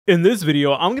In this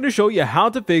video, I'm going to show you how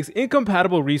to fix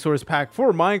Incompatible Resource Pack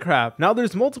for Minecraft. Now,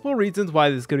 there's multiple reasons why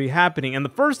this could be happening, and the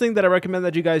first thing that I recommend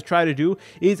that you guys try to do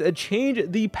is change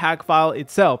the pack file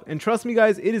itself. And trust me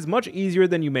guys, it is much easier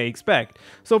than you may expect.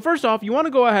 So first off, you want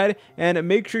to go ahead and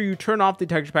make sure you turn off the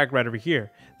texture pack right over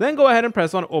here. Then go ahead and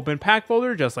press on Open Pack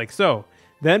Folder just like so.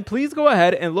 Then please go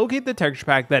ahead and locate the texture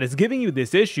pack that is giving you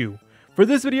this issue. For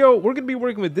this video, we're going to be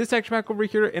working with this texture pack over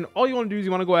here, and all you want to do is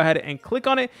you want to go ahead and click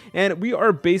on it, and we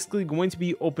are basically going to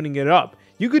be opening it up.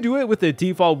 You could do it with the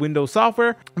default Windows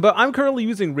software, but I'm currently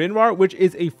using WinRAR, which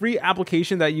is a free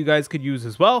application that you guys could use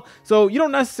as well. So you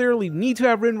don't necessarily need to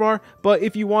have WinRAR, but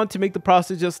if you want to make the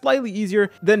process just slightly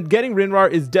easier, then getting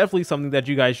WinRAR is definitely something that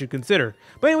you guys should consider.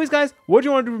 But anyways guys, what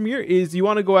you want to do from here is you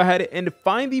want to go ahead and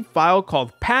find the file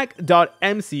called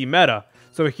pack.mcmeta.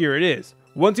 So here it is.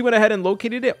 Once you went ahead and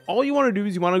located it, all you want to do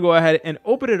is you want to go ahead and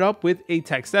open it up with a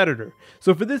text editor.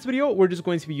 So for this video, we're just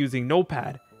going to be using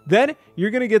Notepad. Then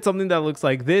you're going to get something that looks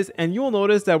like this, and you'll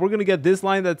notice that we're going to get this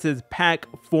line that says pack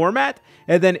format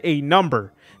and then a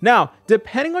number. Now,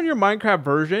 depending on your Minecraft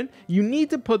version, you need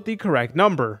to put the correct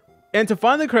number. And to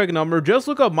find the correct number, just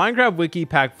look up Minecraft Wiki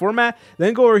pack format,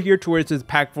 then go over here to where it says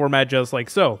pack format just like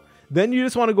so. Then you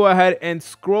just want to go ahead and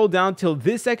scroll down till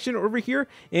this section over here,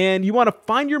 and you want to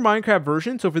find your Minecraft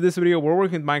version. So for this video, we're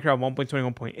working with Minecraft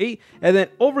 1.21.8, and then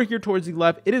over here towards the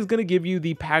left, it is going to give you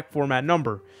the pack format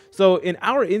number. So in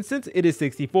our instance, it is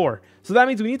 64. So that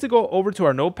means we need to go over to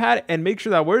our Notepad and make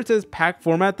sure that where it says pack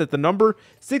format, that the number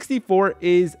 64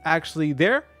 is actually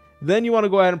there. Then you want to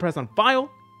go ahead and press on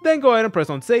File, then go ahead and press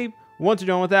on Save. Once you're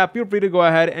done with that, feel free to go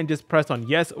ahead and just press on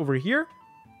Yes over here,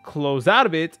 close out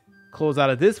of it, close out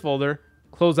of this folder,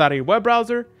 close out of your web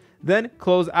browser, then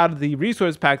close out of the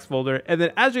resource packs folder. And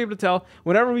then as you're able to tell,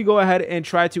 whenever we go ahead and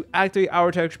try to activate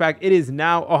our texture pack, it is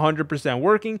now 100%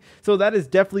 working. So that is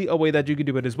definitely a way that you can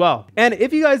do it as well. And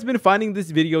if you guys have been finding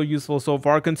this video useful so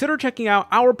far, consider checking out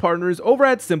our partners over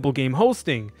at Simple Game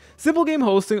Hosting. Simple Game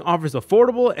Hosting offers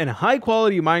affordable and high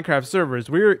quality Minecraft servers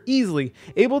where you're easily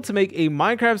able to make a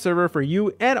Minecraft server for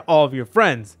you and all of your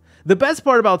friends. The best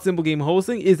part about Simple Game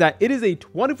Hosting is that it is a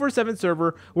 24/7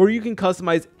 server where you can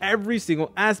customize every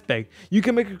single aspect. You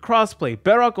can make a crossplay,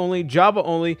 Bedrock only, Java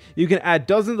only. You can add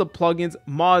dozens of plugins,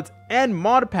 mods, and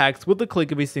mod packs with the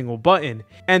click of a single button.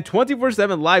 And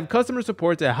 24/7 live customer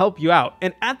support to help you out.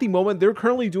 And at the moment, they're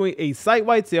currently doing a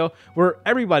site-wide sale where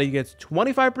everybody gets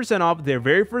 25% off their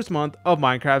very first month of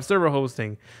Minecraft server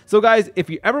hosting. So guys, if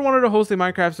you ever wanted to host a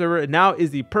Minecraft server, now is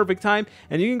the perfect time.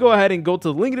 And you can go ahead and go to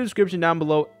the link in the description down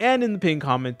below and in the pinned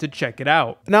comment to check it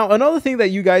out. Now, another thing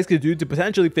that you guys could do to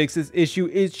potentially fix this issue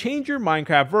is change your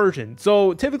Minecraft version.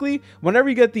 So typically, whenever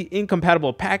you get the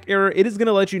incompatible pack error, it is going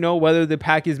to let you know whether the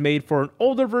pack is made for an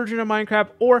older version of Minecraft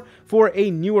or for a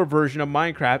newer version of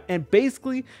Minecraft. And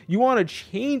basically, you want to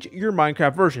change your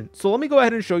Minecraft version. So let me go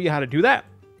ahead and show you how to do that.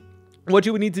 What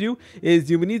you would need to do is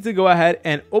you would need to go ahead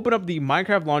and open up the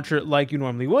Minecraft launcher like you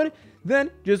normally would. Then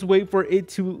just wait for it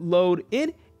to load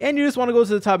in. And you just want to go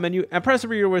to the top menu and press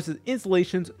over here where it says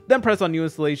installations, then press on new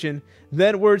installation.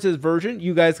 Then where it says version,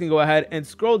 you guys can go ahead and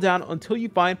scroll down until you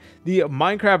find the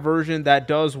Minecraft version that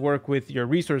does work with your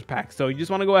resource pack. So you just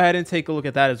want to go ahead and take a look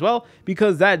at that as well,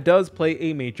 because that does play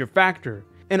a major factor.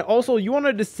 And also, you want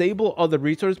to disable other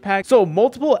resource packs so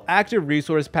multiple active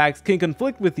resource packs can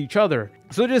conflict with each other.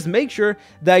 So just make sure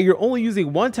that you're only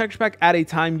using one texture pack at a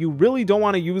time. You really don't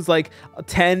want to use like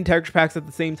 10 texture packs at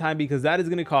the same time, because that is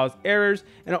going to cause errors.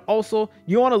 And also,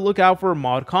 you want to look out for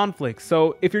mod conflicts.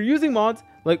 So if you're using mods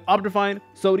like Optifine,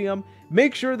 Sodium,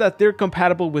 make sure that they're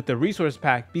compatible with the resource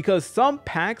pack, because some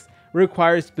packs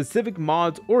require specific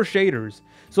mods or shaders.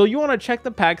 So you want to check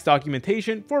the pack's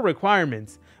documentation for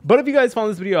requirements. But if you guys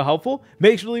found this video helpful,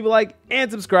 make sure to leave a like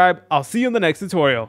and subscribe. I'll see you in the next tutorial.